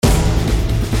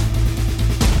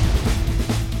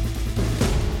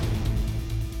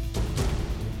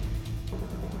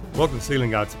Welcome to Sealing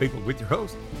God's People with your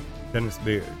host, Dennis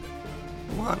Beard.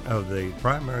 One of the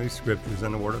primary scriptures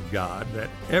in the Word of God that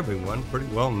everyone pretty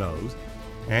well knows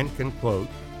and can quote,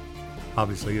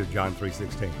 obviously, is John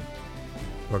 3:16.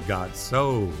 For God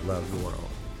so loved the world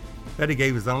that he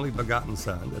gave his only begotten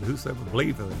Son, that whosoever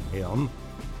believeth in him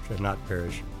should not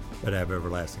perish, but have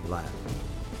everlasting life.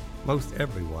 Most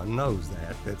everyone knows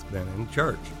that's been in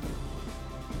church.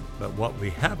 But what we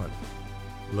haven't,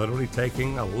 literally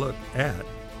taking a look at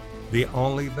the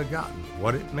only begotten,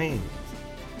 what it means.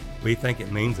 We think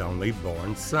it means only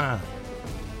born son.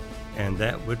 And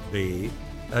that would be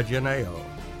a geneo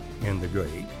in the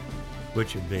Greek,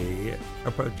 which would be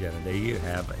a progeny. You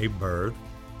have a birth,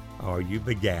 or you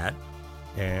begat,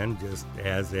 and just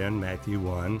as in Matthew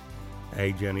 1,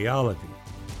 a genealogy.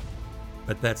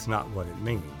 But that's not what it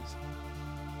means.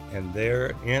 And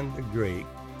there in the Greek,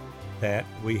 that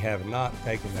we have not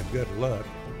taken a good look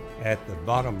at the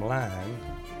bottom line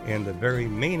in the very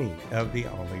meaning of the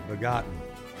only begotten.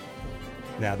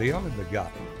 Now, the only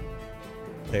begotten,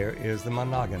 there is the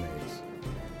monogenes.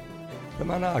 The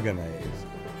monogenes,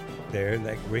 there,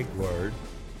 that Greek word,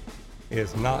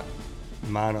 is not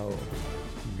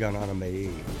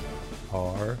monogononemy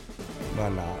or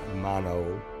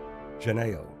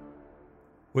monogeneo,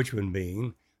 which would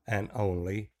mean an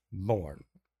only born,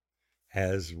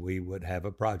 as we would have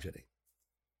a progeny.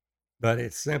 But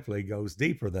it simply goes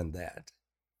deeper than that,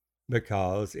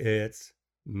 because it's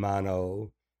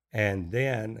mono, and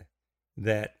then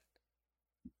that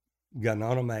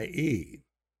gononomai,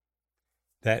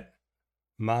 that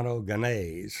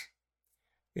monogenes,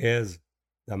 is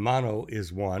the mono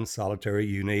is one, solitary,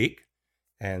 unique,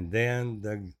 and then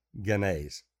the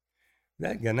genes.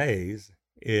 That genes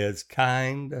is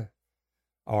kind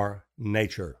or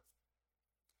nature,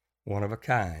 one of a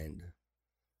kind,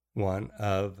 one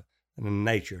of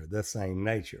nature, the same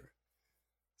nature.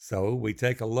 So we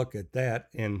take a look at that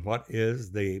in what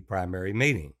is the primary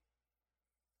meaning.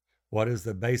 What is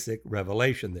the basic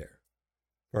revelation there?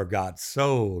 For God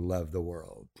so loved the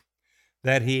world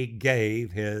that he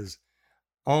gave his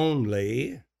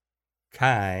only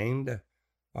kind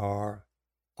or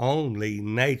only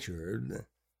natured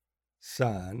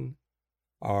son,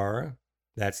 or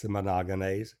that's the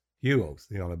monogenes, huios,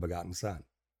 the only begotten son.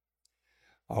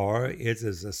 Or it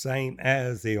is the same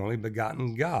as the only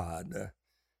begotten God,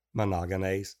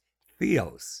 monogenes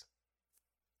theos,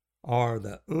 or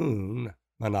the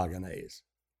monogenes,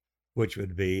 which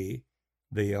would be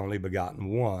the only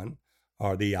begotten one,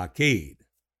 or the Yaqid.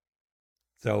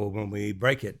 So when we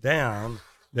break it down,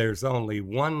 there's only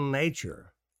one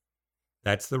nature.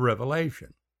 That's the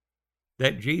revelation,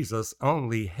 that Jesus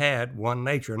only had one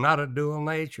nature, not a dual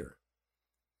nature.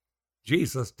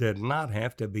 Jesus did not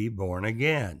have to be born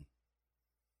again.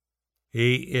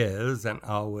 He is and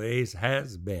always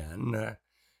has been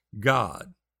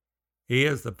God. He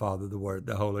is the Father, the Word,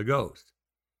 the Holy Ghost.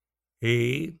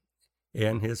 He,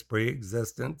 in his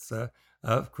pre-existence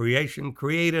of creation,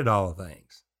 created all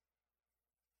things.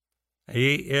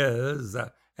 He is,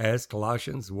 as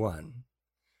Colossians 1,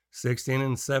 16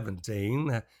 and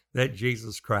 17, that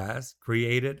Jesus Christ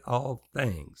created all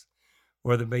things,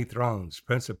 whether it be thrones,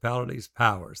 principalities,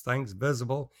 powers, things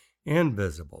visible,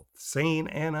 invisible, seen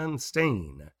and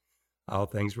unseen. All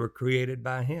things were created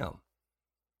by him.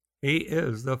 He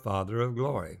is the Father of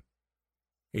glory.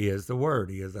 He is the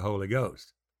Word. He is the Holy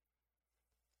Ghost.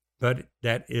 But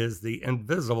that is the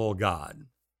invisible God.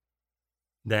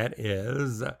 That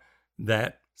is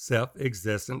that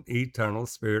self-existent, eternal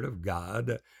Spirit of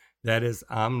God that is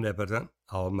omnipotent,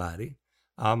 almighty,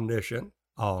 omniscient,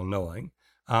 all-knowing,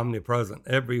 omnipresent,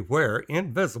 everywhere,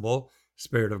 invisible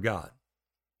Spirit of God.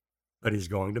 But he's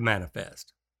going to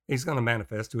manifest. He's going to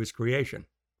manifest to his creation.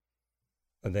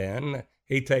 And then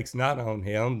he takes not on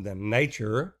him the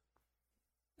nature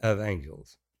of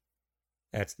angels.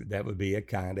 That would be a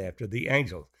kind after the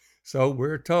angels. So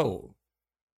we're told,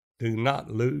 do not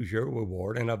lose your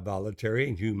reward in a voluntary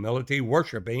and humility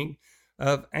worshiping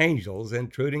of angels,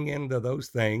 intruding into those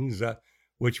things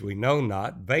which we know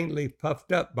not, vainly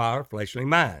puffed up by our fleshly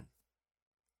mind.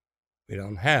 We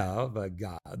don't have a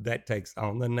God that takes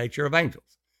on the nature of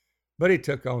angels, but he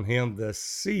took on him the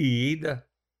seed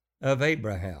of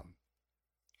Abraham.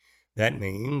 That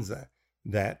means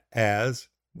that, as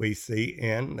we see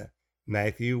in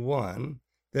Matthew 1,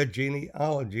 the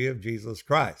genealogy of Jesus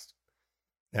Christ.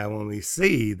 Now, when we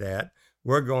see that,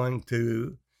 we're going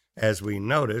to, as we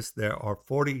notice, there are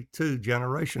 42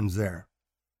 generations there.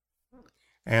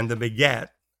 And the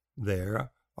begat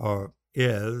there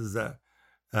is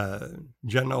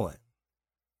genoa,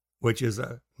 which is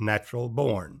a natural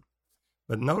born.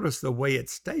 But notice the way it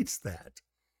states that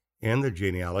in the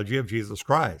genealogy of Jesus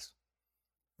Christ.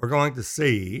 We're going to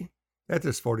see that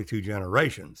there's 42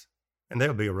 generations, and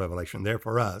there'll be a revelation there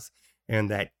for us in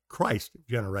that Christ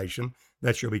generation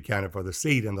that shall be counted for the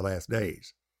seed in the last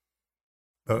days.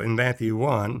 But in Matthew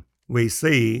 1, we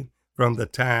see from the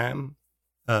time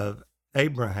of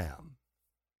Abraham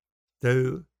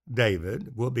to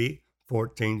David will be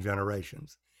 14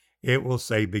 generations. It will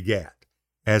say begat,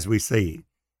 as we see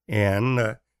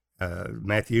in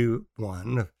Matthew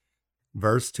 1,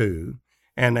 verse 2,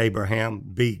 and Abraham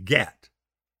begat,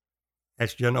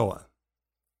 that's Genoah,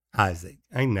 Isaac,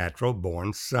 a natural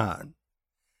born son.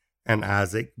 And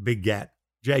Isaac begat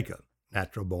Jacob,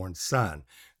 natural born son.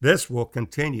 This will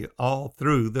continue all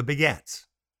through the begats.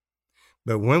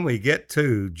 But when we get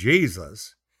to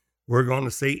Jesus, we're going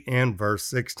to see in verse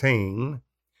 16,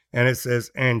 and it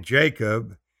says, and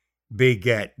Jacob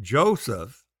begat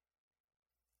Joseph,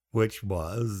 which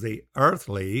was the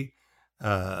earthly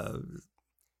husband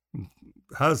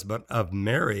of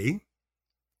Mary.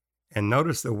 And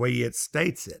notice the way it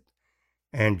states it.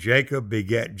 And Jacob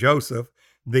begat Joseph,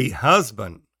 the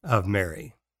husband of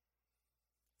Mary.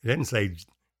 It didn't say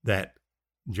that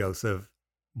Joseph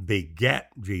begat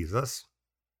Jesus.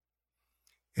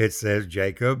 It says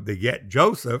Jacob begat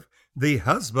Joseph, the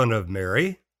husband of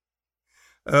Mary,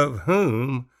 of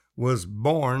whom was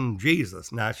born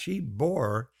Jesus. Now she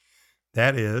bore,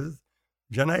 that is,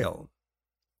 Janelle.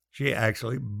 She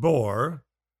actually bore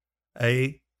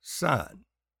a son,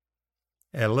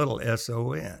 a little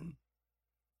son.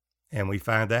 And we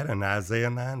find that in Isaiah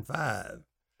 9:5.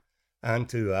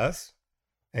 Unto us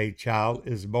a child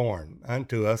is born,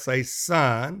 unto us a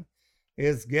son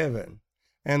is given,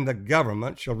 and the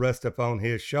government shall rest upon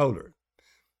his shoulder.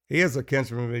 He is a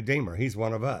kinsman redeemer. He's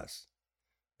one of us.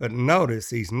 But notice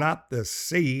he's not the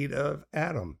seed of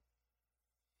Adam.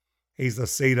 He's the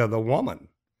seed of the woman,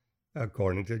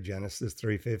 according to Genesis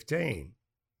 3:15.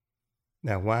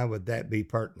 Now, why would that be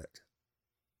pertinent?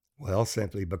 Well,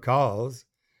 simply because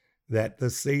that the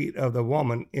seed of the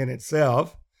woman in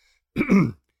itself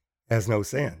has no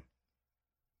sin.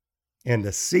 And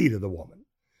the seed of the woman,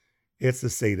 it's the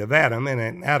seed of Adam, and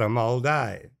in Adam all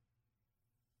died.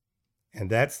 And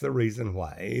that's the reason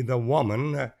why the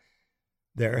woman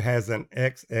there has an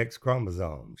XX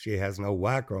chromosome. She has no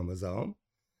Y chromosome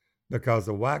because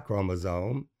the Y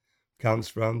chromosome comes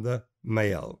from the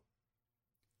male.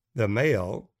 The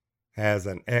male has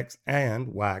an X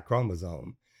and Y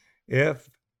chromosome. If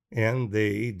in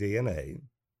the DNA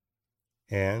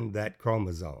and that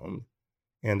chromosome,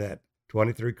 and that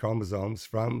 23 chromosomes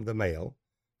from the male,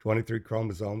 23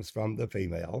 chromosomes from the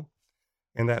female,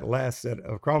 and that last set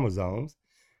of chromosomes,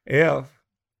 if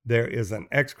there is an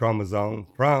X chromosome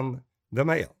from the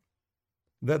male,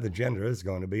 then the gender is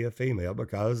going to be a female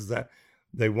because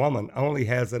the woman only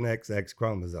has an XX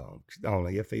chromosome,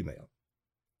 only a female.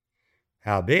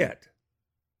 Howbeit,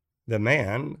 the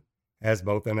man has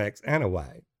both an X and a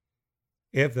Y.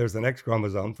 If there's an X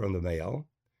chromosome from the male,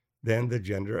 then the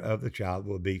gender of the child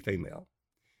will be female.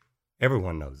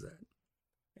 Everyone knows that.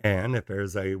 And if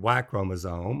there's a Y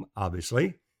chromosome,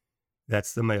 obviously,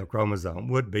 that's the male chromosome,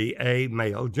 would be a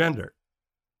male gender.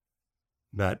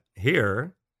 But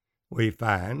here we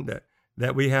find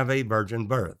that we have a virgin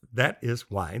birth. That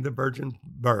is why the virgin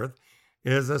birth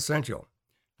is essential.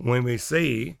 When we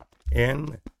see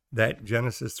in that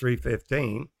Genesis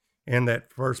 3:15, in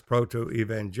that first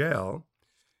proto-evangel,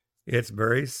 it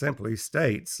very simply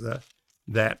states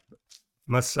that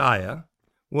Messiah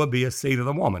will be a seed of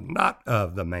the woman, not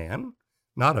of the man,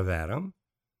 not of Adam.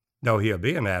 Though he'll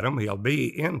be in Adam, he'll be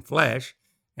in flesh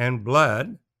and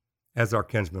blood as our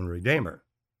kinsman redeemer.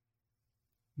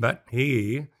 But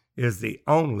he is the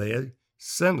only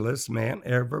sinless man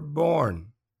ever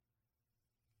born.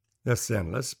 The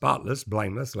sinless, spotless,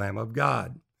 blameless Lamb of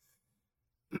God.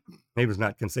 He was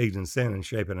not conceived in sin and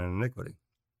shapen in iniquity.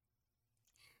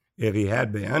 If he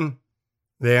had been,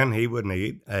 then he would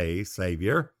need a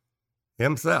Savior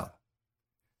himself.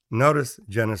 Notice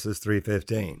Genesis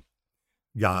 3:15.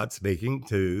 God speaking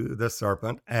to the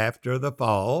serpent after the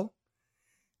fall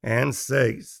and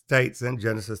states in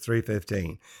Genesis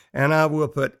 3:15, and I will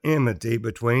put enmity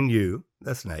between you,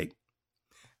 the snake,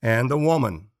 and the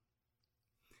woman,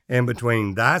 and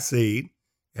between thy seed,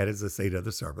 that is the seed of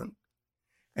the serpent,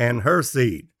 and her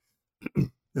seed,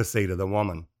 the seed of the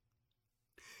woman.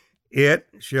 It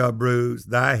shall bruise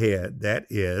thy head, that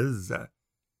is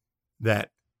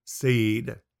that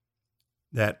seed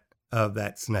that of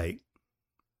that snake.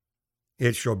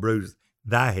 It shall bruise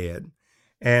thy head,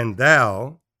 and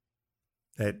thou,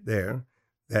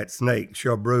 that snake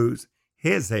shall bruise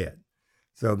his head.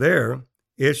 So there,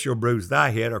 it shall bruise thy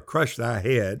head or crush thy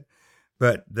head,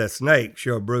 but the snake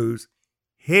shall bruise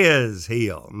his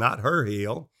heel, not her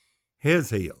heel,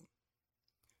 his heel.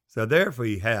 So therefore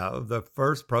you have the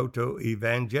first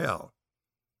proto-evangel.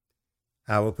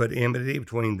 I will put enmity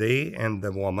between thee and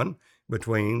the woman,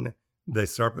 between the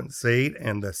serpent's seed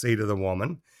and the seed of the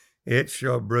woman. It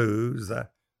shall bruise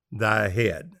thy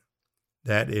head.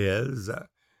 That is,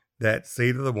 that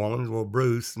seed of the woman will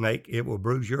bruise, snake, it will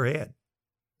bruise your head,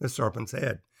 the serpent's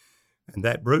head. And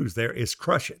that bruise there is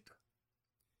crush it.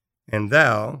 And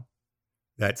thou,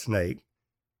 that snake,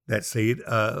 that seed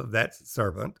of that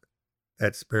serpent,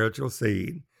 that spiritual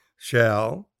seed,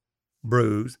 shall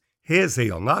bruise his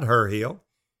heel, not her heel,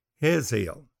 his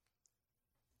heel.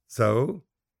 So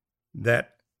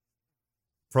that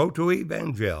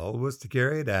proto-evangel was to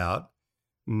carry it out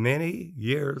many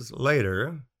years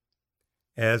later,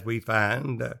 as we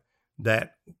find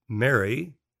that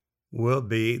Mary will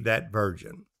be that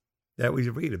virgin that we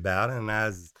read about in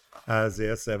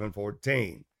Isaiah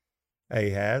 7:14.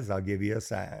 Ahaz, I'll give you a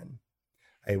sign.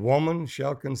 A woman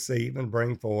shall conceive and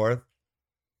bring forth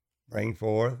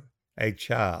a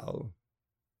child,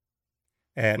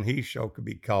 and he shall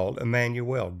be called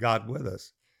Emmanuel, God with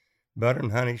us. Butter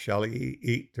and honey shall he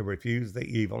eat to refuse the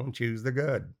evil and choose the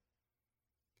good.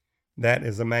 That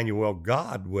is Emmanuel,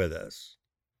 God with us.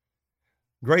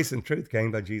 Grace and truth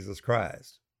came by Jesus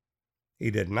Christ. He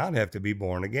did not have to be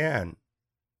born again.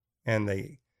 And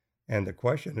the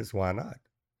question is, why not?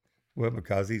 Well,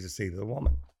 because he's the seed of the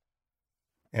woman.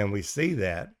 And we see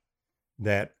that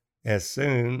as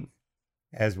soon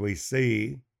as we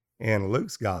see in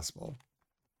Luke's gospel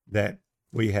that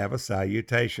we have a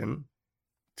salutation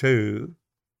to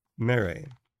Mary.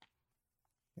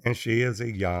 And she is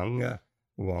a young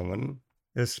woman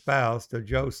espoused to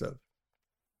Joseph.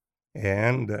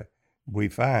 And we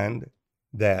find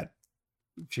that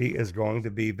she is going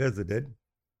to be visited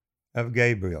of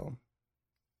Gabriel.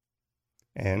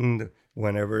 And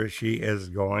whenever she is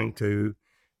going to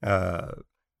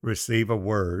receive a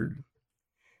word,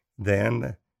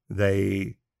 then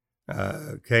they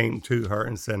came to her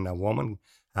and said, "Now, woman,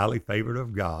 highly favored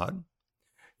of God,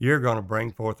 you're going to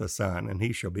bring forth a son, and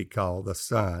he shall be called the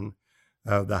Son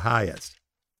of the Highest.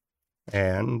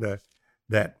 And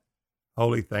that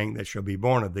holy thing that shall be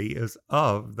born of thee is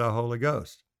of the Holy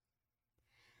Ghost."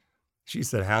 She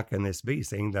said, "How can this be,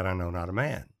 seeing that I know not a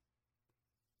man?"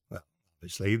 Well,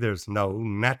 obviously, there's no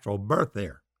natural birth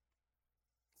there.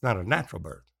 It's not a natural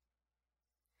birth.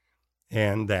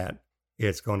 And that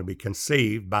it's going to be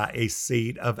conceived by a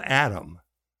seed of Adam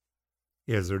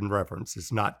is in reference.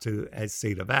 It's not to a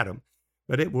seed of Adam,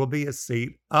 but it will be a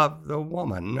seed of the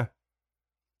woman,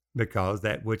 because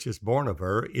that which is born of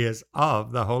her is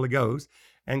of the Holy Ghost.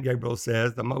 And Gabriel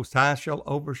says, the Most High shall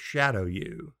overshadow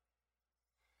you.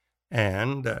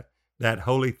 And that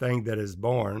holy thing that is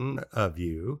born of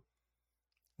you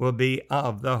will be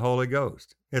of the Holy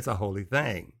Ghost. It's a holy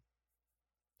thing.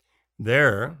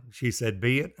 There, she said,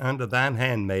 "Be it unto thine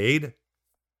handmaid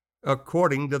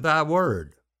according to thy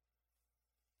word."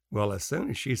 Well, as soon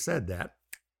as she said that,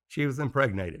 she was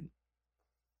impregnated.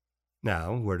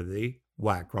 Now, where did the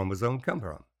Y chromosome come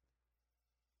from?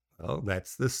 Well,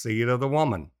 that's the seed of the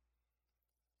woman.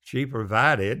 She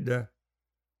provided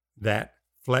that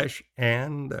flesh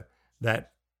and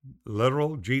that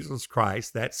literal Jesus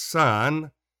Christ, that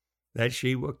son that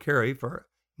she will carry for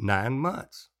 9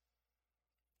 months.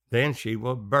 Then she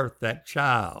will birth that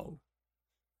child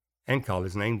and call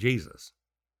his name Jesus.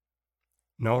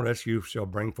 Notice, you shall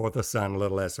bring forth a son,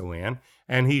 little S-O-N,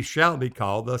 and he shall be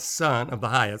called the Son of the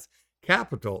Highest,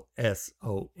 capital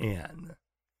S-O-N.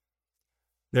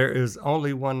 There is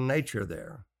only one nature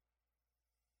there.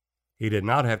 He did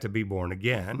not have to be born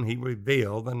again. He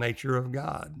revealed the nature of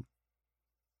God.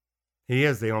 He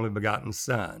is the only begotten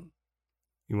Son.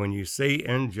 When you see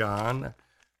in John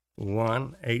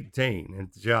 1:18,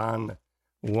 and John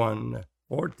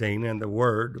 1:14, and the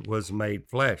Word was made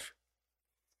flesh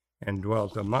and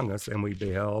dwelt among us, and we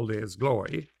beheld his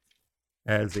glory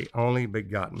as the only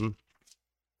begotten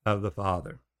of the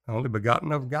Father, only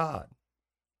begotten of God.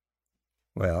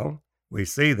 Well, we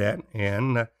see that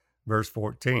in verse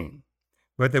 14.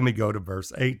 But then we go to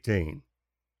verse 18.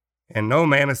 "And no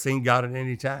man has seen God at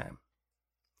any time.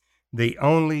 The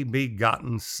only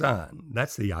begotten Son,"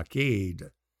 that's the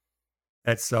Yaqid,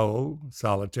 that's sole,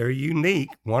 solitary, unique,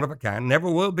 one of a kind, never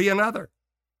will be another,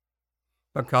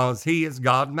 because he is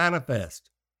God manifest.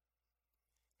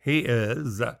 He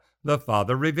is the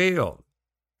Father revealed.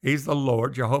 He's the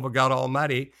Lord, Jehovah God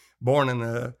Almighty, born in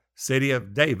the city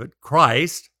of David,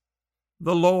 Christ,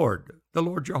 the Lord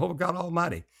Jehovah God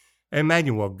Almighty,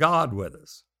 Emmanuel, God with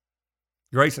us.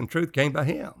 Grace and truth came by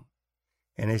him.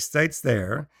 And it states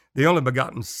there, the only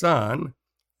begotten Son,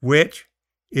 which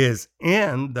is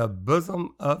in the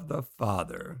bosom of the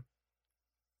Father.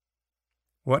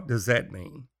 What does that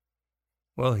mean?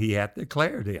 Well, he hath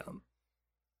declared him.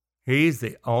 He's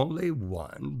the only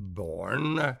one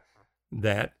born.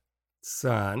 That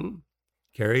Son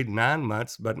carried 9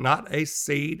 months, but not a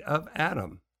seed of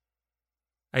Adam,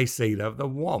 a seed of the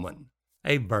woman,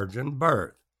 a virgin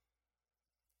birth.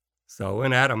 So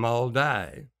in Adam all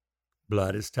die.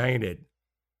 Blood is tainted.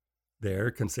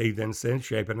 They're conceived in sin,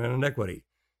 shapen in iniquity.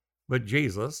 But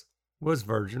Jesus was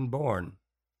virgin born,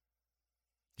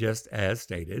 just as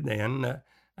stated in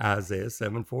Isaiah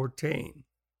 7:14.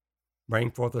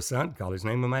 Bring forth a son, call his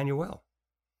name Emmanuel.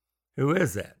 Who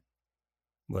is that?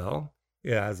 Well,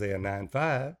 Isaiah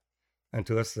 9:5,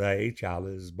 unto us a child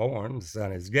is born, the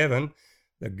son is given,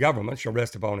 the government shall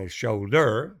rest upon his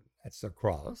shoulder, that's the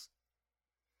cross,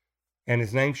 and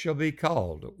his name shall be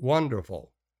called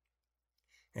Wonderful,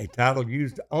 a title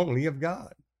used only of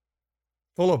God,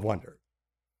 full of wonder,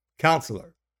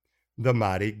 Counselor, the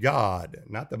mighty God,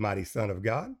 not the mighty Son of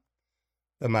God,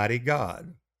 the mighty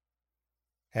God,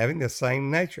 having the same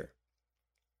nature.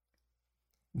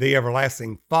 The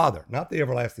everlasting Father, not the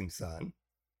everlasting Son.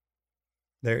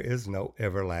 There is no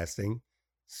everlasting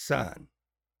Son.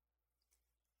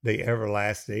 The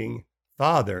everlasting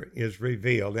Father is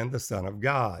revealed in the Son of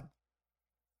God.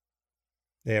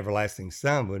 The everlasting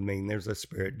Son would mean there's a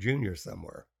Spirit Junior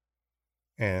somewhere.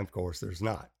 And of course, there's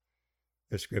not.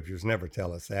 The scriptures never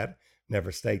tell us that,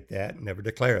 never state that, never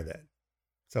declare that.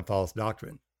 It's a false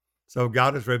doctrine. So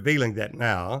God is revealing that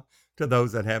now to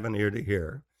those that have an ear to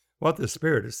hear what the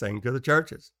Spirit is saying to the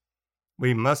churches.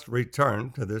 We must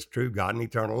return to this true God and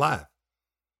eternal life,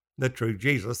 the true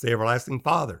Jesus, the everlasting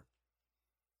Father,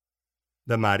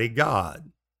 the mighty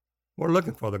God. We're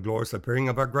looking for the glorious appearing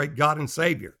of our great God and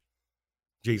Savior,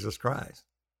 Jesus Christ.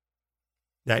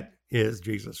 That is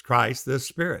Jesus Christ, the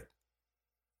Spirit.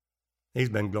 He's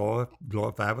been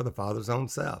glorified with the Father's own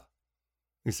self.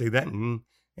 You see that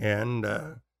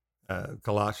in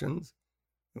Colossians.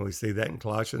 We see that in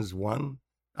Colossians 1,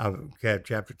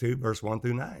 chapter 2, verse 1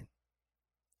 through 9.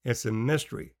 It's a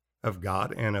mystery of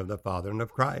God and of the Father and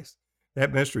of Christ.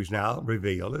 That mystery is now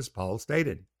revealed, as Paul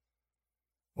stated.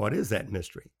 What is that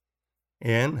mystery?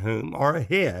 In whom are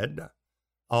hid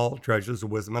all treasures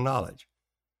of wisdom and knowledge.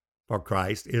 For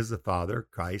Christ is the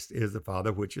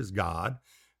Father which is God.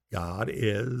 God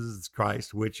is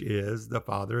Christ, which is the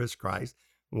Father is Christ,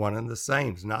 one and the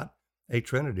same. It's not a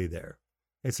trinity there.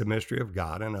 It's a mystery of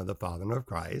God and of the Father and of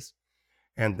Christ.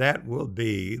 And that will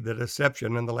be the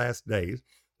deception in the last days.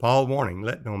 Paul warning,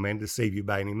 let no man deceive you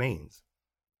by any means.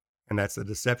 And that's the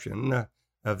deception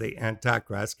of the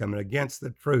Antichrist coming against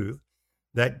the truth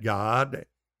that God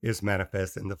is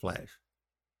manifest in the flesh.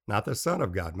 Not the Son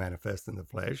of God manifest in the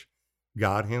flesh,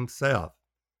 God himself,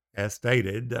 as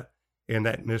stated in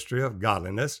that mystery of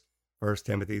godliness, 1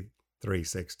 Timothy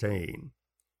 3:16.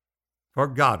 For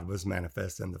God was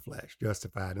manifest in the flesh,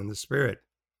 justified in the Spirit,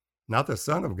 not the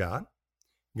Son of God.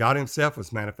 God himself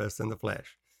was manifest in the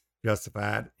flesh,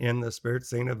 justified in the Spirit,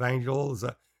 seen of angels,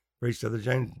 preached to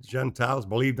the Gentiles,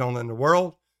 believed on in the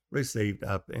world, received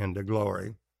up into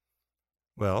glory.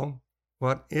 Well,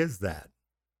 what is that?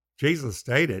 Jesus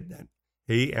stated that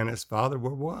he and his Father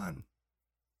were one.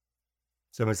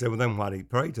 Somebody said, well, then why did he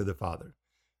pray to the Father?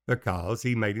 Because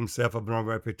he made himself of no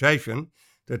reputation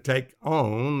to take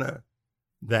on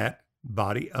that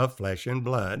body of flesh and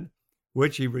blood,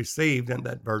 which he received in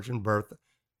that virgin birth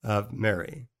of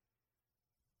Mary.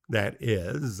 That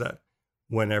is,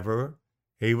 whenever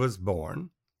he was born,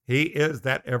 he is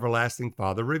that everlasting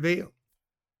Father revealed.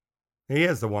 He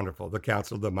is the wonderful, the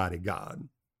Counselor, the mighty God.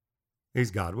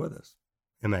 He's God with us,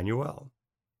 Emmanuel.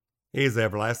 He is the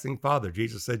everlasting Father.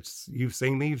 Jesus said, you've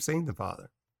seen me, you've seen the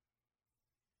Father.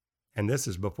 And this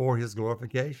is before his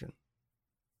glorification.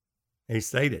 He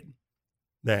stated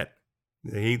that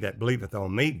he that believeth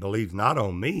on me believes not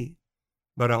on me,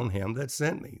 but on him that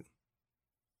sent me.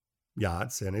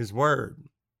 God sent his word,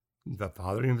 the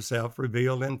Father himself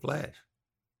revealed in flesh.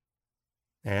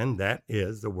 And that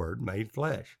is the Word made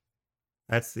flesh.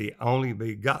 That's the only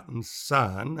begotten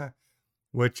Son,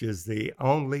 which is the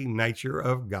only nature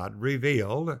of God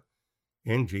revealed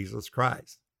in Jesus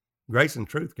Christ. Grace and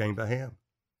truth came by him.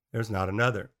 There's not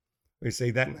another. We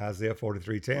see that in Isaiah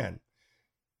 43:10.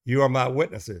 You are my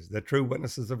witnesses, the true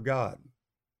witnesses of God,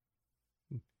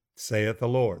 saith the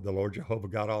Lord Jehovah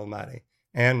God Almighty,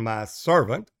 and my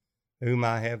servant whom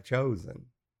I have chosen,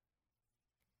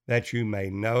 that you may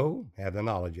know, have the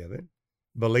knowledge of it,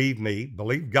 believe me,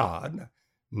 believe God,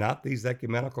 not these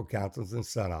ecumenical councils and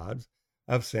synods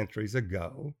of centuries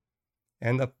ago,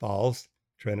 and the false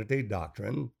Trinity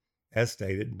doctrine as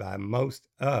stated by most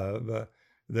of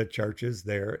the churches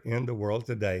there in the world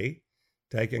today,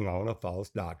 taking on a false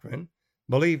doctrine.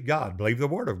 Believe God, believe the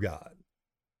Word of God,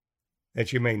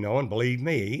 that you may know and believe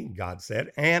me, God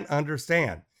said, and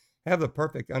understand. Have the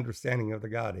perfect understanding of the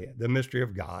Godhead, the mystery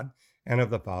of God, and of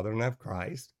the Father and of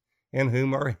Christ, in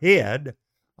whom are hid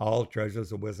all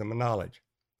treasures of wisdom and knowledge.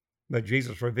 But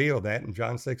Jesus revealed that in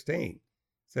John 16.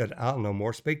 Said, I'll no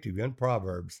more speak to you in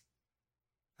Proverbs.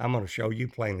 I'm going to show you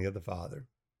plainly of the Father.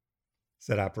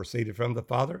 Said, I proceeded from the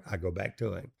Father, I go back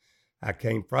to him. I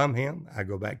came from him, I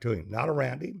go back to him. Not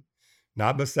around him,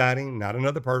 not beside him, not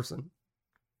another person.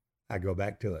 I go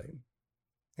back to him.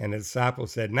 And the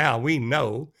disciples said, now we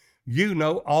know you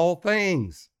know all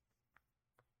things.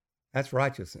 That's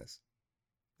righteousness.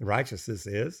 The righteousness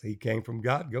is he came from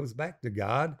God, goes back to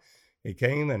God. He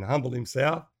came and humbled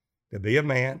himself to be a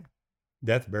man,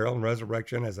 death, burial, and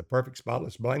resurrection as a perfect,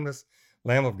 spotless, blameless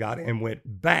Lamb of God, and went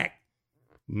back,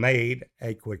 made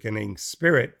a quickening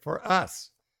spirit for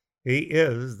us. He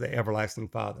is the everlasting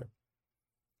Father.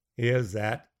 He is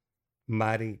that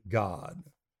mighty God.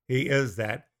 He is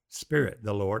that Spirit.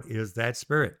 The Lord is that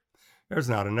Spirit. There's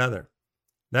not another.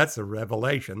 That's the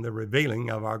revelation, the revealing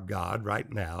of our God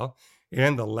right now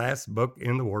in the last book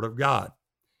in the Word of God.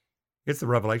 It's the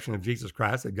revelation of Jesus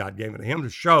Christ that God gave it to him to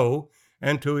show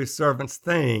unto his servants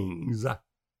things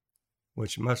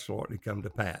which must shortly come to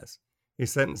pass. He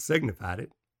sent and signified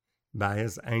it by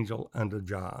his angel unto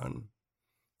John.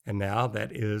 And now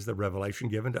that is the revelation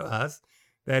given to us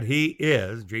that he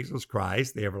is Jesus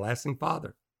Christ, the everlasting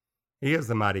Father. He is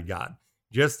the mighty God,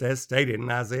 just as stated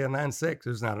in Isaiah 9:6.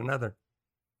 There's not another.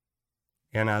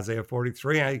 In Isaiah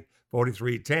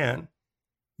 43:10,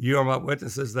 you are my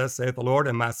witnesses, thus saith the Lord,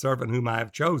 and my servant whom I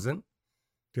have chosen.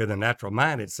 To the natural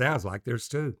mind, it sounds like there's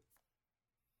two.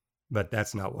 But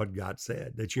that's not what God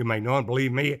said. That you may know and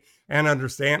believe me and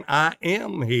understand, I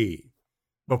am he.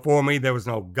 Before me there was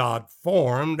no God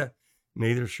formed,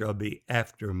 neither shall be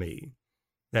after me.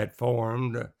 That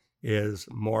formed is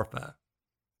morpha.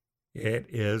 It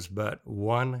is but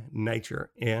one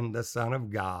nature in the Son of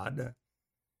God,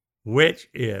 which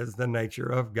is the nature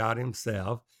of God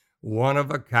himself, one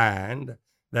of a kind.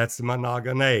 That's the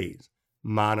monogenes.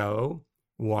 Mono,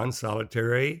 one,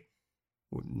 solitary,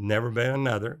 never been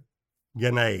another.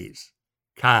 Genes,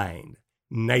 kind,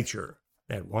 nature,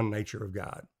 that one nature of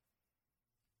God.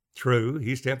 True,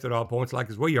 he's tempted at all points like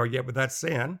as we are, yet without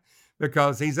sin,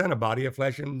 because he's in a body of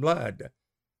flesh and blood.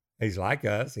 He's like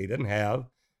us. He didn't have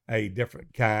a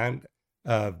different kind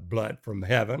of blood from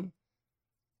heaven.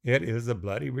 It is the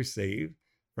blood he received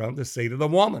from the seed of the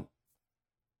woman.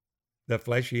 The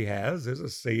flesh he has is a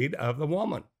seed of the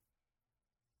woman.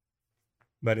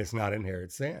 But it's not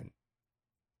inherent sin.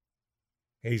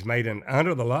 He's made an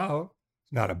under the law,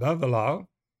 not above the law.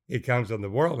 He comes in the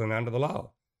world and under the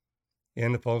law.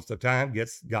 In the fullness of time,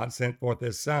 God sent forth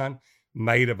his Son,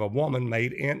 made of a woman,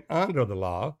 made in under the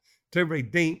law, to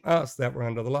redeem us that were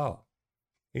under the law.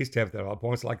 He's tempted at all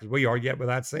points like as we are, yet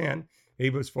without sin.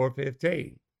 Hebrews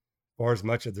 4:15. For as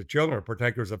much as the children are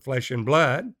partakers of flesh and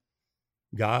blood,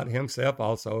 God himself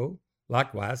also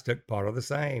likewise took part of the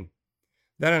same,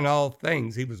 that in all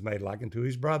things he was made like unto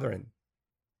his brethren.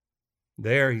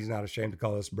 There he's not ashamed to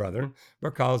call us brethren,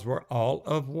 because we're all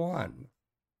of one.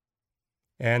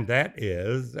 And that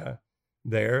is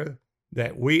there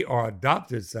that we are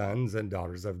adopted sons and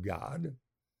daughters of God,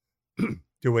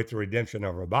 to which the redemption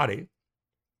of our body.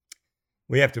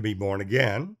 We have to be born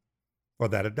again for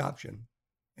that adoption,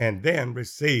 and then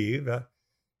receive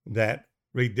that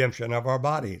redemption of our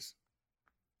bodies.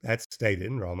 That's stated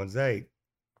in Romans 8.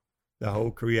 The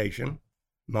whole creation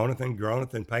moaneth and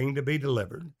groaneth in pain to be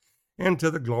delivered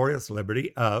into the glorious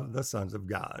liberty of the sons of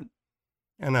God.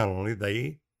 And not only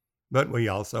they, but we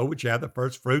also, which have the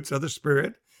first fruits of the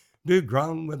Spirit, do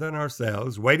groan within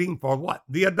ourselves, waiting for what?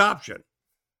 The adoption.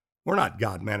 We're not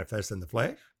God manifest in the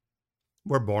flesh.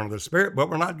 We're born of the Spirit, but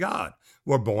we're not God.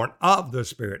 We're born of the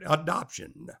Spirit,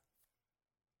 adoption.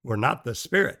 We're not the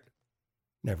Spirit,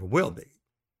 never will be.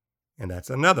 And that's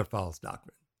another false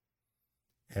doctrine.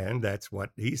 And that's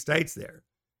what he states there.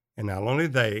 And not only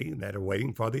they that are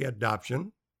waiting for the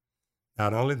adoption,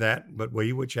 not only that, but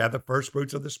we which have the first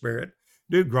fruits of the Spirit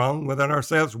do groan within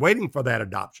ourselves, waiting for that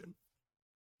adoption,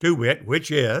 to wit, which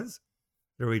is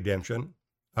the redemption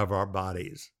of our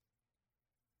bodies.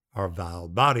 Our vile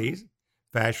bodies,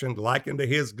 fashioned like unto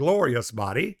his glorious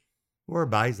body,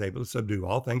 whereby he's able to subdue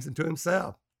all things unto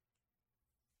himself.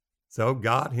 So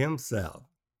God himself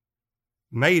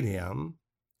made him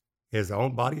his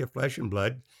own body of flesh and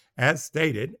blood, as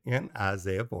stated in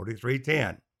Isaiah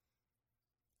 43:10.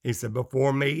 He said,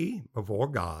 before me, before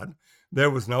God, there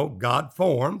was no God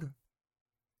formed,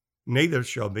 neither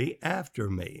shall be after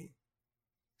me.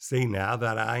 See now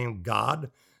that I am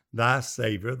God, thy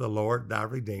Savior, the Lord, thy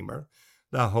Redeemer,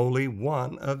 the Holy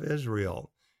One of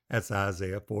Israel. That's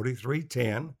Isaiah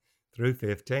 43:10 through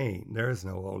 15. There is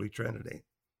no Holy Trinity.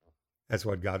 That's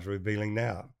what God's revealing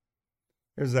now.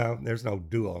 There's no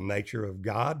dual nature of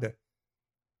God.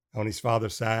 On his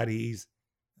Father's side, he's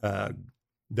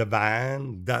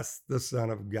divine, thus the Son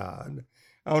of God.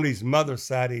 On his mother's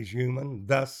side, he's human,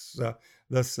 thus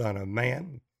the Son of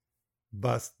Man,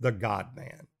 thus the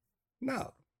God-man.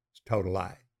 No, it's total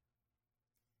lie.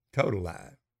 Total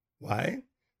lie. Why?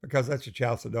 Because that's a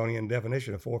Chalcedonian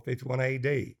definition of 451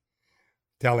 AD,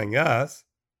 telling us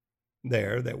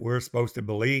there that we're supposed to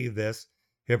believe this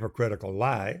hypocritical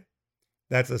lie,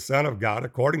 that the Son of God,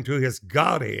 according to his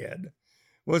Godhead,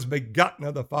 was begotten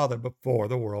of the Father before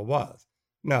the world was.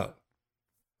 No.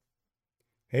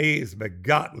 He is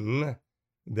begotten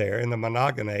there in the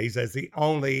monogenes as the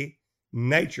only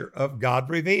nature of God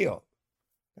revealed.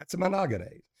 That's a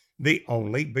monogenes, the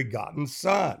only begotten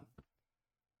Son.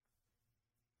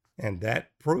 And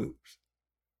that proves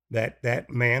that that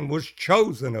man was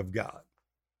chosen of God.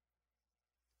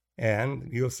 And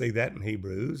you'll see that in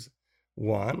Hebrews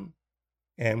 1.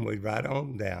 And we write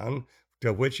on down,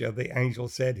 to which of the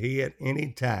angels said he at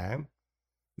any time,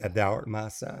 that thou art my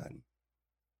son.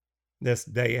 This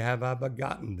day have I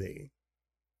begotten thee.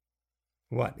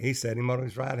 What? He set him on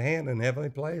his right hand in heavenly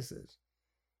places.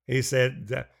 He said,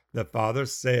 the Father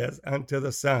says unto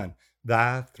the Son,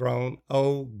 thy throne,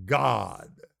 O God.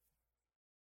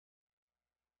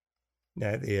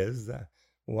 That is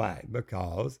why?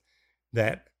 Because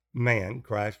that man,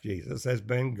 Christ Jesus, has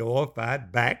been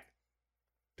glorified back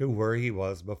to where he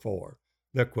was before,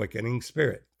 the quickening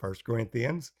spirit. 1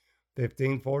 Corinthians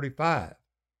 15:45.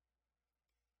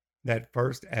 That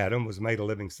first Adam was made a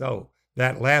living soul.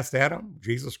 That last Adam,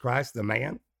 Jesus Christ, the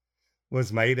man,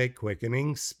 was made a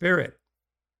quickening spirit.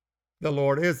 The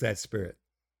Lord is that spirit.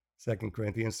 2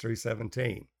 Corinthians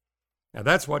 3:17. Now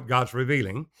that's what God's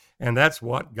revealing, and that's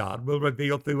what God will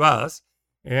reveal through us,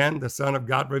 and the Son of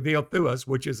God revealed through us,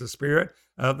 which is the Spirit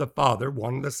of the Father,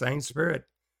 one and the same Spirit,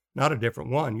 not a different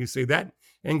one. You see that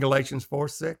in Galatians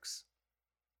 4:6.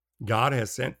 God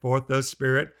has sent forth the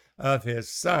Spirit of his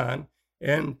Son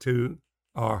into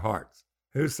our hearts.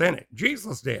 Who sent it?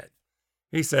 Jesus did.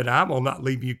 He said, I will not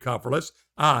leave you comfortless.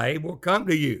 I will come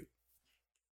to you.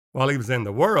 While he was in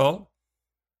the world,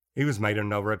 he was made of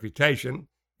no reputation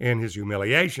in his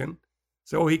humiliation,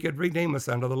 so he could redeem us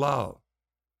under the law.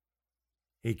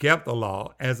 He kept the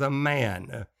law as a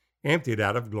man, emptied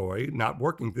out of glory, not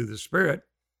working through the Spirit,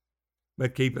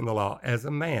 but keeping the law as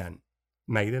a man,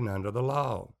 made and under the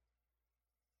law.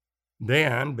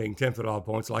 Then, being tempted at all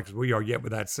points like as we are, yet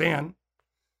without sin,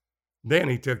 then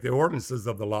he took the ordinances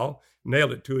of the law,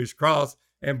 nailed it to his cross,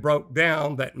 and broke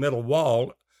down that middle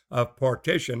wall of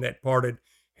partition that parted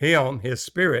him, his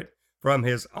spirit, from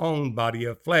his own body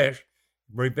of flesh,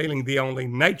 revealing the only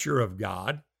nature of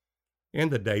God in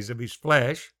the days of his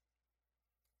flesh,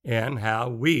 and how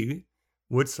we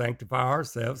would sanctify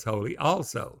ourselves holy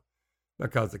also,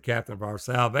 because the captain of our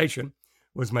salvation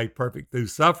was made perfect through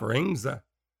sufferings.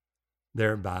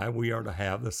 Thereby we are to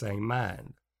have the same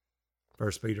mind.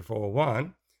 1 Peter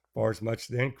 4:1, for as much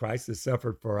then Christ has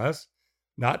suffered for us,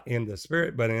 not in the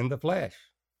spirit, but in the flesh.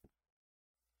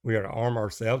 We are to arm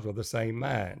ourselves with the same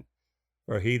mind.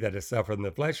 For he that has suffered in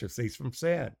the flesh has ceased from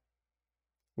sin.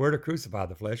 We're to crucify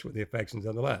the flesh with the affections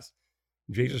and the lusts.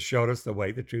 Jesus showed us the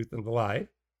way, the truth, and the life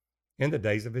in the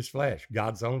days of his flesh,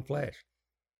 God's own flesh.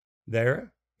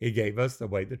 There, he gave us the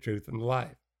way, the truth, and the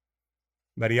life.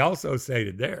 But he also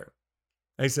stated there,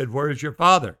 they said, where is your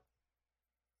Father?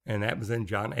 And that was in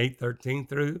John 8:13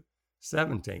 through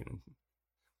 17.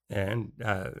 And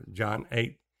John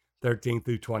 8:13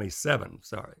 through 27,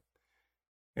 sorry.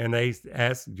 And they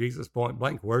asked Jesus point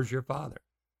blank, where's your Father?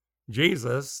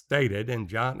 Jesus stated in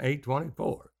John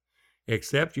 8:24,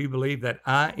 except you believe that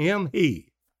I am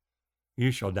he,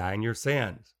 you shall die in your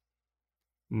sins.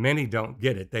 Many don't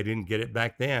get it. They didn't get it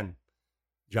back then.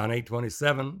 John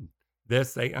 8:27,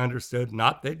 this they understood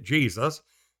not that Jesus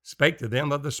spake to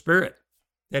them of the Spirit,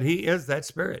 that he is that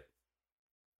Spirit.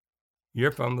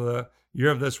 You're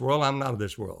of this world, I'm not of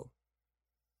this world.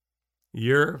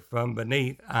 You're from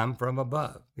beneath, I'm from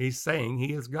above. He's saying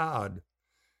he is God.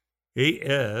 He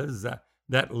is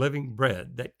that living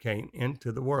bread that came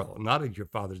into the world. Not as your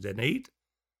fathers didn't eat,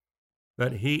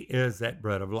 but he is that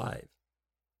bread of life.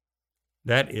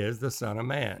 That is the Son of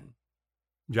Man.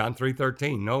 John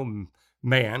 3:13, no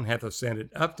man hath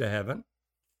ascended up to heaven,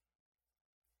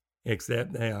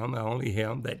 except him, only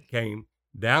him that came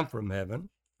down from heaven,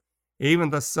 even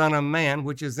the Son of Man,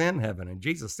 which is in heaven. And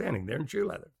Jesus standing there in shoe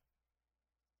leather.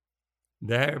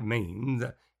 There means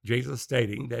Jesus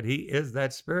stating that he is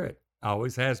that Spirit,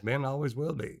 always has been, always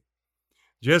will be.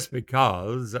 Just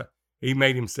because he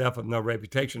made himself of no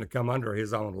reputation to come under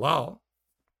his own law,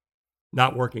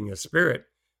 not working as Spirit,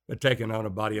 but taking on a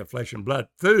body of flesh and blood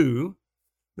through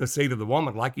the seed of the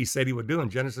woman, like he said he would do in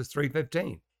Genesis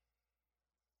 3:15.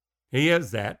 He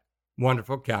is that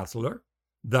wonderful counselor,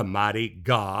 the mighty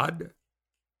God.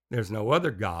 There's no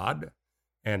other God,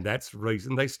 and that's the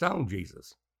reason they stoned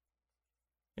Jesus.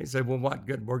 He said, well, what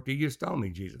good work do you stone me?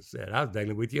 Jesus said, I was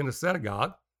daily with you in the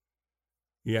synagogue.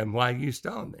 Yeah, and why you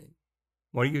stone me?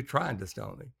 What are you trying to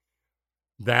stone me?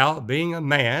 Thou, being a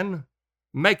man,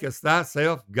 makest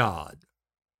thyself God.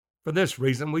 For this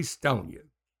reason we stone you.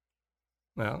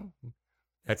 Well,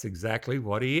 that's exactly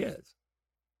what he is.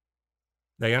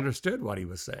 They understood what he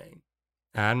was saying.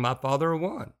 I and my Father are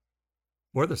one.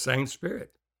 We're the same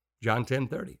Spirit. John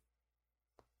 10:30.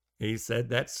 He said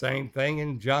that same thing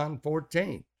in John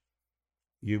 14.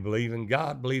 You believe in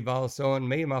God, believe also in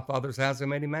me. My Father's house are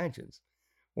many mansions.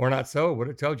 Were not so, I would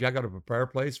have told you I got to prepare a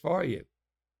place for you.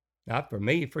 Not for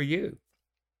me, for you.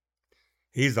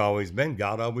 He's always been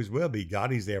God, always will be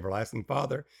God. He's the everlasting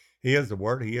Father. He is the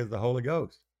Word. He is the Holy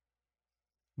Ghost.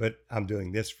 But I'm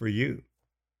doing this for you.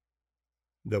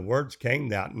 The words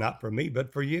came out not for me,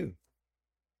 but for you.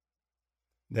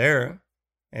 There,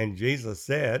 and Jesus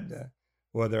said,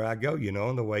 whither I go, you know,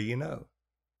 and the way you know.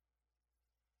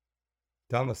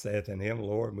 Thomas saith unto him,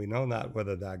 Lord, we know not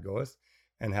whither thou goest,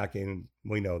 and how can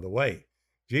we know the way?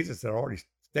 Jesus had already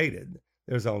stated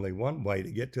there's only one way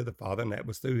to get to the Father, and that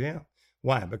was through him.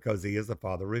 Why? Because he is the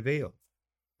Father revealed.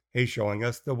 He's showing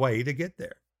us the way to get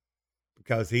there.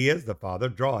 Because he is the Father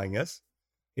drawing us.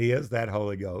 He is that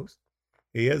Holy Ghost.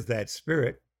 He is that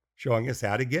Spirit showing us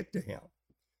how to get to him.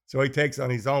 So he takes on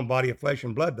his own body of flesh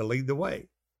and blood to lead the way,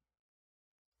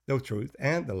 the truth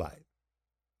and the life,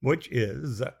 which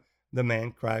is the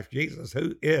man Christ Jesus,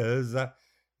 who is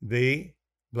the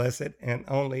blessed and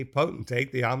only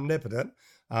potentate, the omnipotent,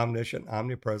 omniscient,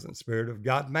 omnipresent Spirit of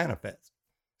God manifest,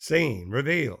 seen,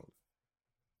 revealed,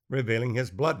 revealing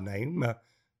his blood name,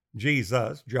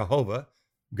 Jesus, Jehovah,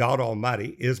 God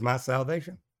Almighty is my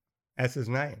salvation. That's his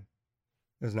name.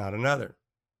 There's not another.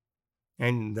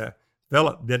 And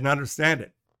Philip didn't understand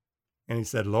it. And he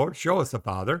said, Lord, show us the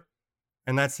Father,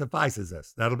 and that suffices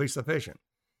us. That'll be sufficient.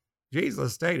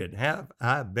 Jesus stated, have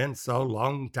I been so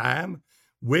long time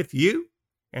with you,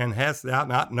 and hast thou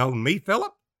not known me,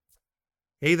 Philip?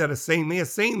 He that has seen me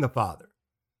has seen the Father.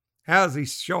 How is he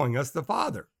showing us the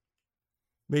Father?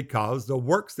 Because the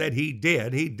works that he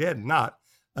did not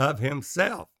of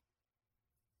himself.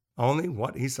 Only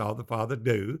what he saw the Father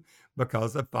do,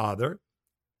 because the Father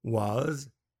was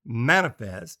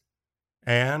manifest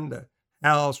and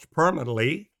housed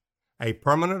permanently, a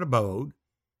permanent abode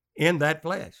in that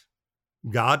flesh.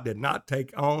 God did not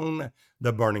take on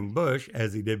the burning bush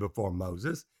as he did before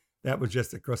Moses. That was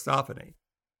just a Christophany.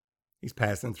 He's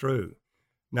passing through.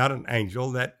 Not an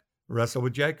angel that wrestled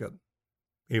with Jacob,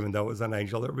 even though it was an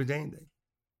angel that redeemed him.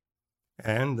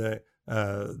 And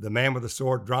the man with the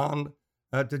sword drawn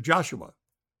to Joshua,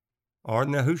 or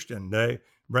Nehushtan, the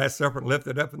brass serpent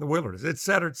lifted up in the wilderness,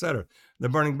 etc., etc. The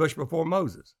burning bush before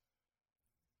Moses.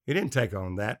 He didn't take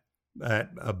on that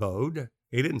abode.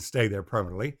 He didn't stay there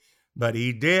permanently, but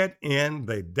he did in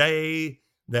the day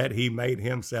that he made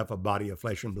himself a body of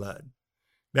flesh and blood.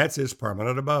 That's his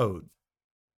permanent abode.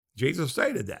 Jesus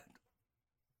stated that.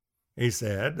 He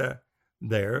said,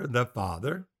 there the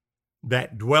Father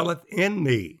that dwelleth in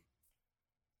me.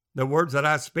 The words that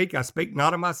I speak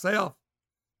not of myself,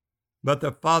 but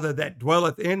the Father that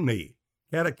dwelleth in me,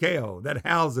 katakeo, that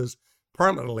houses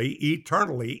permanently,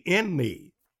 eternally in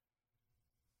me.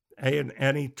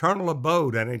 An eternal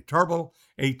abode, an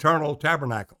eternal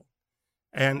tabernacle,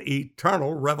 an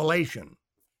eternal revelation,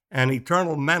 an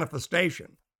eternal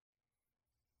manifestation.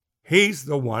 He's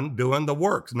the one doing the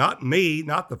works, not me,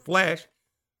 not the flesh,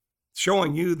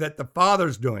 showing you that the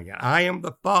Father's doing it. I am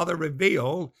the Father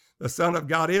revealed. The Son of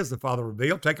God is the Father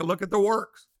revealed. Take a look at the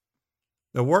works.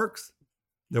 The works,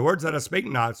 the words that I speak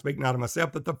not of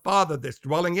myself, but the Father that's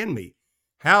dwelling in me,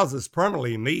 houses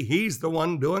permanently in me. He's the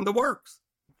one doing the works.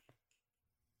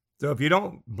 So if you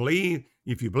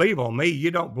believe on me,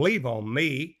 you don't believe on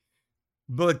me,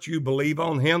 but you believe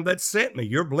on him that sent me.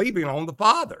 You're believing on the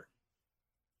Father.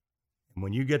 And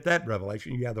when you get that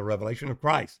revelation, you have the revelation of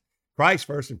Christ. Christ,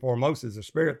 first and foremost, is the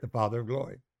Spirit, the Father of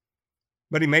glory.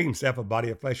 But he made himself a body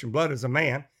of flesh and blood as a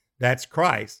man. That's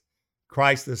Christ.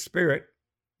 Christ the Spirit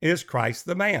is Christ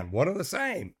the man. One are the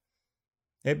same.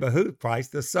 It behooved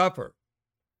Christ to suffer.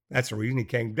 That's the reason he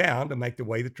came down, to make the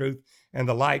way, the truth, and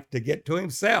the life, to get to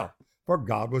himself. For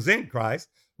God was in Christ,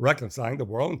 reconciling the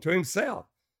world unto himself.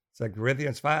 2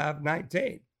 Corinthians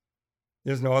 5:19.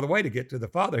 There's no other way to get to the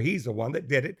Father. He's the one that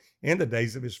did it in the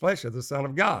days of his flesh as the Son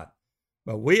of God.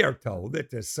 But we are told that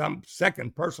there's some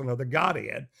second person of the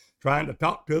Godhead trying to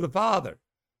talk to the Father.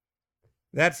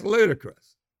 That's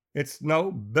ludicrous. It's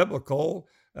no biblical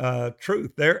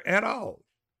truth there at all.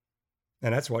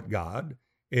 And that's what God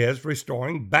is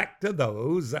restoring back to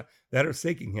those that are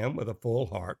seeking him with a full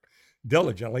heart,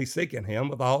 diligently seeking him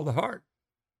with all the heart.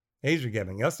 He's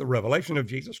giving us the revelation of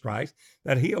Jesus Christ,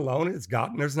 that he alone is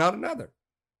God and there's not another.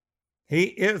 He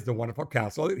is the wonderful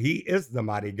counselor. He is the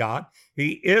mighty God.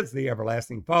 He is the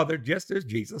everlasting Father, just as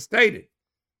Jesus stated.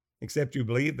 Except you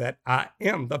believe that I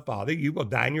am the Father, you will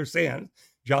die in your sins.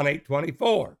 John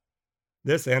 8:24.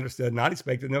 This they understood not,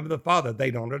 expecting them of the Father.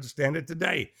 They don't understand it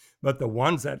today. But the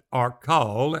ones that are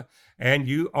called, and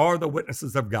you are the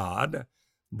witnesses of God,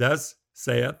 thus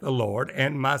saith the Lord,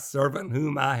 and my servant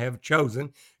whom I have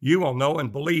chosen, you will know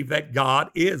and believe that God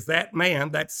is that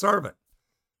man, that servant.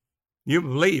 You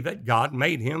believe that God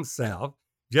made himself,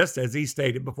 just as he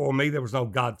stated, before me there was no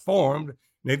God formed,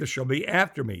 neither shall be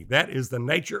after me. That is the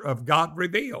nature of God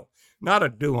revealed, not a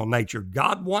dual nature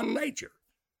God, one nature.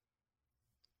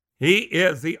 He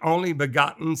is the only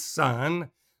begotten Son,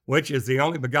 which is the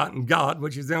only begotten God,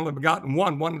 which is the only begotten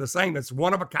one and the same. It's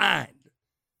one of a kind.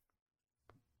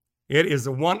 It is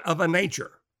the one of a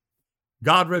nature.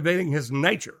 God revealing his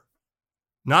nature,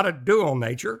 not a dual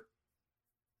nature.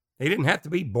 He didn't have to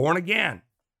be born again.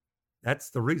 That's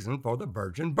the reason for the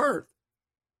virgin birth.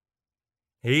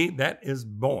 He that is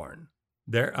born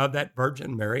there of that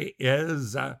Virgin Mary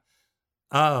is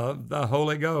of the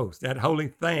Holy Ghost. That holy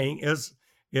thing is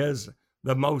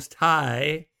the Most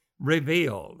High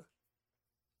revealed.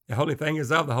 The holy thing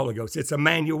is of the Holy Ghost. It's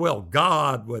Emmanuel,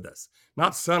 God with us.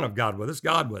 Not Son of God with us,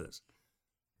 God with us.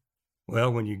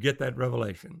 Well, when you get that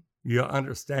revelation, you'll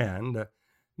understand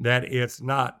that it's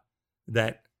not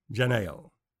that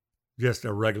Janelle, just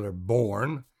a regular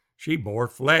born. She bore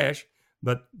flesh,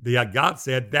 but God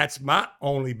said, that's my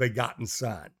only begotten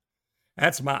Son.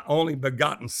 That's my only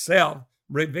begotten self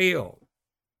revealed.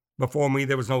 Before me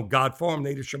there was no God formed,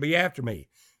 neither shall be after me.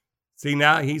 See,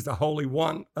 now he's the Holy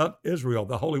One of Israel,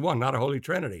 the Holy One, not a Holy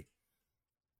Trinity.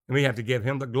 And we have to give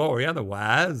him the glory.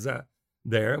 Otherwise,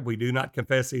 we do not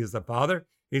confess he is the Father.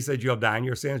 He said, you'll die in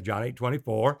your sins, John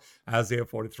 8:24, Isaiah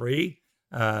 43,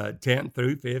 10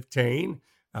 through 15,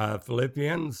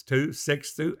 Philippians 2,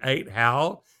 6 through 8,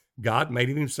 how God made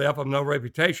himself of no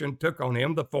reputation, took on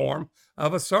him the form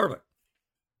of a servant.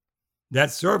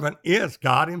 That servant is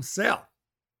God himself.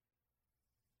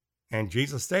 And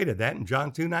Jesus stated that in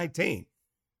John 2:19.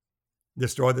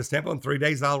 Destroy this temple, in 3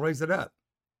 days I'll raise it up.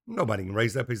 Nobody can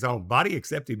raise up his own body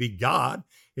except he be God.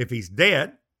 If he's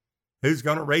dead, who's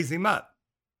going to raise him up?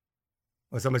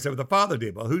 Well, somebody said, well, the Father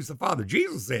did. Well, who's the Father?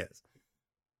 Jesus is.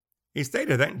 He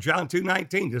stated that in John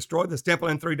 2:19. Destroy this temple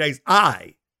in 3 days,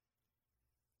 I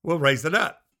will raise it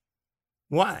up.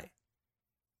 Why?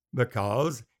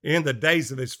 Because in the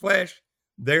days of his flesh,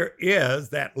 there is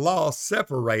that law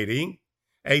separating,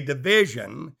 a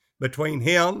division between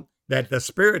him, that the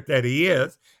spirit that he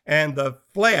is, and the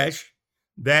flesh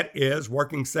that is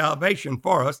working salvation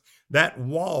for us. That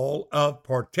wall of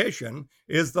partition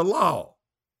is the law.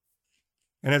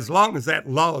 And as long as that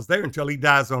law is there until he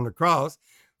dies on the cross,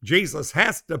 Jesus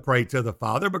has to pray to the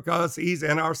Father because he's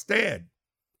in our stead,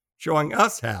 showing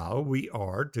us how we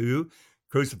are to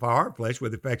crucify our flesh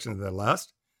with affection of the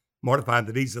lust, mortify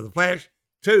the deeds of the flesh,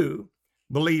 to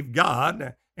believe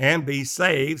God and be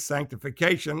saved,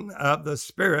 sanctification of the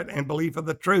Spirit, and belief of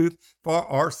the truth for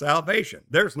our salvation.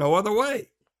 There's no other way.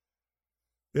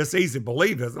 This easy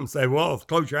believism, say, well,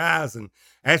 close your eyes and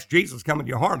ask Jesus come into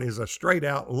your heart, is a straight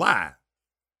out lie.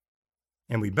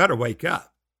 And we better wake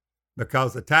up,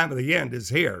 because the time of the end is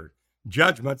here.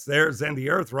 Judgment's there's in the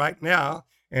earth right now,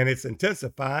 and it's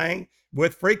intensifying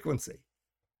with frequency.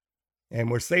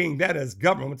 And we're seeing that as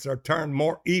governments are turned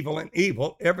more evil and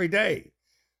evil every day.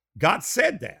 God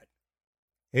said that.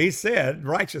 He said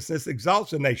righteousness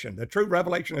exalts a nation. The true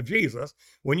revelation of Jesus,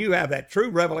 when you have that true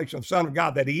revelation of the Son of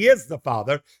God, that he is the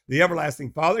Father, the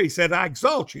everlasting Father, he said, I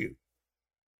exalt you.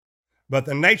 But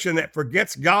the nation that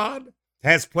forgets God,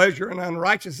 has pleasure in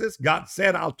unrighteousness, God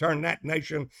said, I'll turn that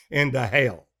nation into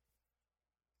hell.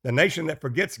 The nation that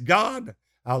forgets God,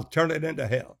 I'll turn it into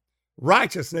hell.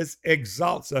 Righteousness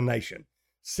exalts a nation.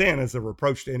 Sin is a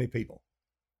reproach to any people.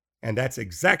 And that's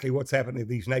exactly what's happening to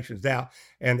these nations now.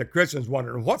 And the Christians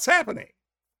wondering, what's happening?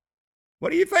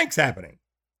 What do you think's happening?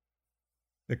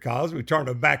 because we turned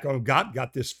our back on God,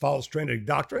 got this false Trinity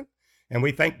doctrine, and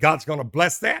we think God's going to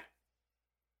bless that.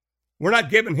 We're not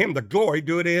giving him the glory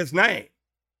due to his name.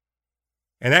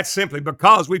 And that's simply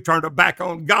because we turned our back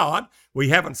on God. We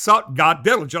haven't sought God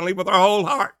diligently with our whole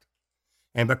heart.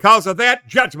 And because of that,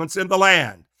 judgment's in the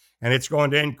land. And it's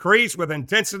going to increase with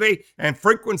intensity and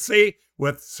frequency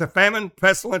with famine,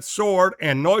 pestilence, sword,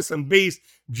 and noisome beast,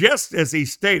 just as he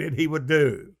stated he would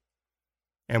do.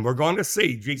 And we're going to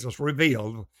see Jesus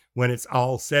revealed when it's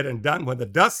all said and done. When the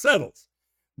dust settles,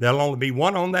 there'll only be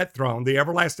one on that throne, the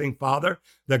everlasting Father,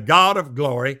 the God of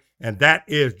glory, and that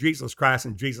is Jesus Christ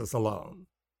and Jesus alone.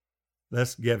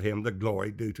 Let's give him the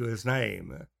glory due to his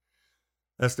name.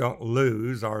 Let's don't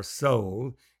lose our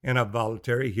soul in a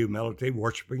voluntary humility,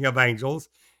 worshiping of angels,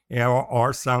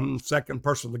 or some second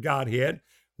person of the Godhead,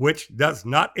 which does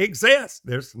not exist.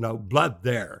 There's no blood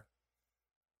there.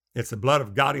 It's the blood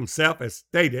of God himself, as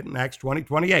stated in Acts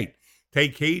 20:28.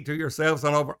 Take heed to yourselves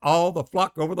and over all the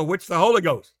flock over the which the Holy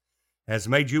Ghost has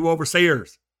made you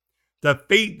overseers, to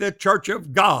feed the church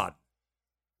of God,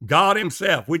 God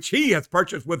himself, which he has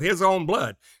purchased with his own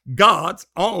blood, God's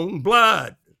own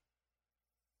blood.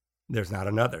 There's not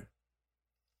another.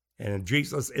 And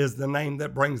Jesus is the name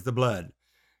that brings the blood.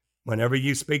 Whenever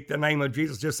you speak the name of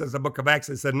Jesus, just as the book of Acts,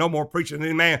 it said, no more preaching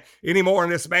any more in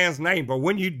this man's name. But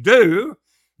when you do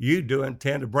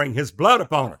intend to bring his blood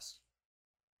upon us.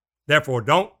 Therefore,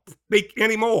 don't speak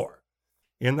anymore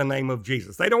in the name of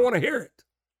Jesus. They don't want to hear it.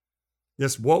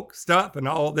 This woke stuff and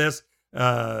all this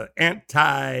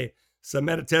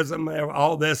anti-Semitism,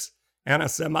 all this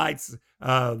anti-Semites,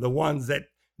 the ones that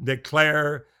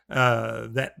declare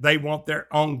that they want their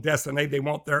own destiny, they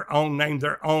want their own name,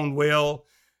 their own will,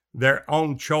 their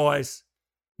own choice,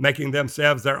 making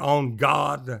themselves their own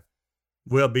God,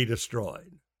 will be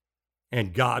destroyed.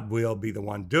 And God will be the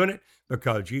one doing it,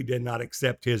 because you did not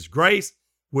accept his grace,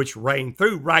 which reigned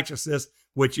through righteousness,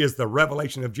 which is the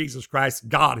revelation of Jesus Christ,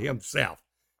 God himself,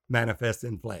 manifest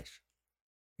in flesh.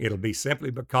 It'll be simply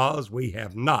because we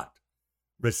have not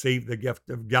received the gift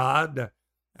of God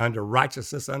under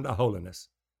righteousness, unto holiness,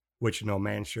 which no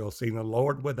man shall see the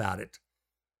Lord without it.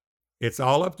 It's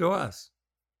all up to us,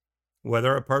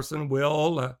 whether a person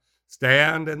will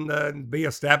stand and be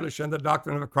established in the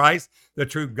doctrine of Christ, the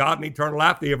true God and eternal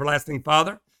life, the everlasting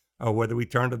Father, or whether we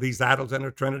turn to these idols and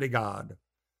a Trinity God,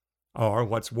 or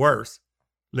what's worse,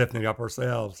 lifting up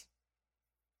ourselves,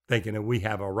 thinking that we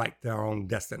have a right to our own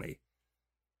destiny.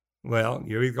 Well,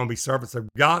 you're either going to be servants of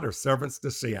God or servants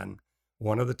to sin,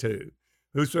 one of the two.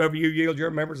 Whosoever you yield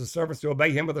your members as servants to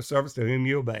obey him, or the servants to whom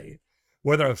you obey.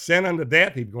 Whether of sin unto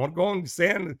death, if you want to go into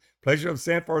sin, pleasure of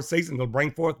sin for a season, will bring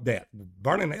forth death,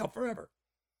 burn in hell forever.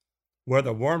 Where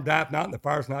the worm dieth not and the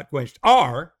fire is not quenched.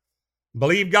 Or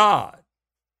believe God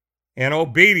and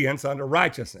obedience unto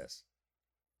righteousness.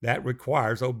 That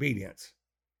requires obedience,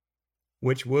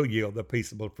 which will yield the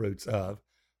peaceable fruits of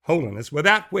holiness,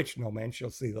 without which no man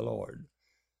shall see the Lord.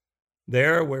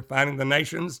 There we're finding the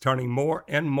nations turning more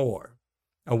and more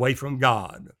away from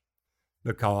God,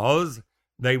 because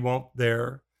they want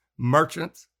their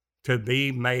merchants to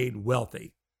be made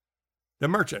wealthy. The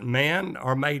merchant men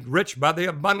are made rich by the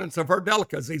abundance of her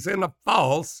delicacies in the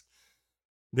false.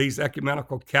 These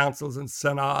ecumenical councils and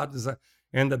synods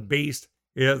and the beast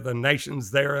is the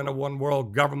nations there in a one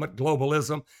world government,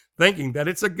 globalism, thinking that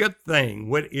it's a good thing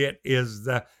when it is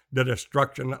the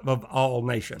destruction of all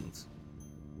nations.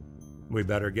 We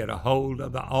better get a hold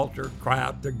of the altar, cry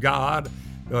out to God,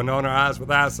 to anoint our eyes with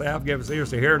thy salve, give us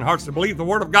ears to hear and hearts to believe the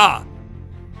word of God,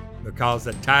 because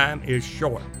the time is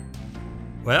short.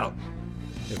 Well,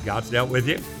 if God's dealt with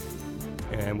you,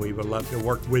 and we would love to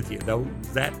work with you, those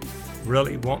that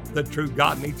really want the true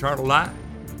God and eternal life,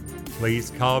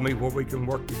 please call me where we can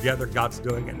work together. God's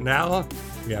doing it now.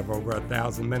 We have over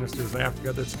 1,000 ministers in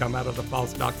Africa that's come out of the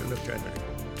false doctrine of Trinity.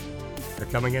 They're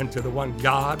coming into the one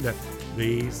God,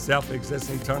 the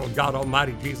self-existing eternal God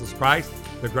Almighty Jesus Christ,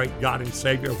 the great God and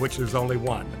Savior, of which there's only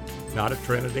one, not a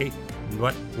Trinity,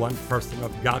 but one person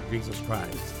of God, Jesus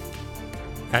Christ.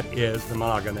 That is the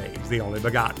monogenes, the only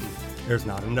begotten. There's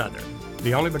not another.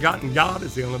 The only begotten God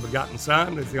is the only begotten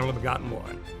Son, is the only begotten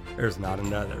one. There's not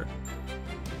another.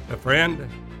 A friend,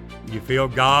 you feel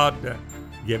God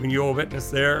giving you a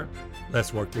witness there?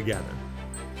 Let's work together.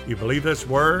 You believe this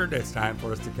word? It's time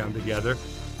for us to come together,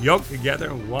 yoked together,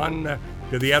 one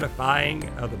to the edifying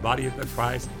of the body of the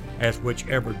Christ, as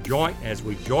whichever joint, as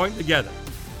we join together,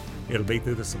 it'll be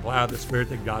through the supply of the Spirit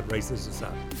that God raises us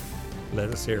up. Let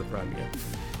us hear from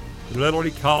you. Literally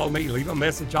call me, leave a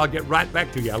message, I'll get right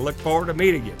back to you. I look forward to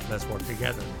meeting you. Let's work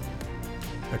together.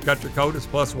 The country code is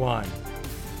 +1.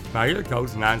 My area code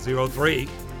is 903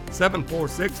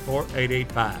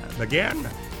 903-746-4885. Again,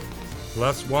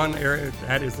 +1 area,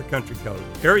 that is the country code.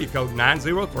 Area code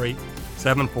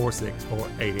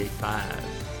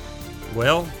 903-746-4885.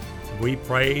 Well, we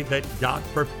pray that God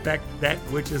perfect that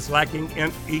which is lacking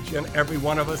in each and every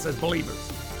one of us as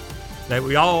believers, that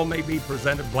we all may be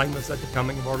presented blameless at the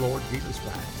coming of our Lord Jesus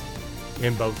Christ,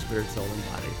 in both spirit, soul, and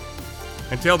body.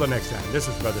 Until the next time, this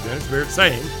is Brother Dennis Beard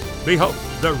saying, behold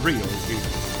the real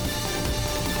Jesus.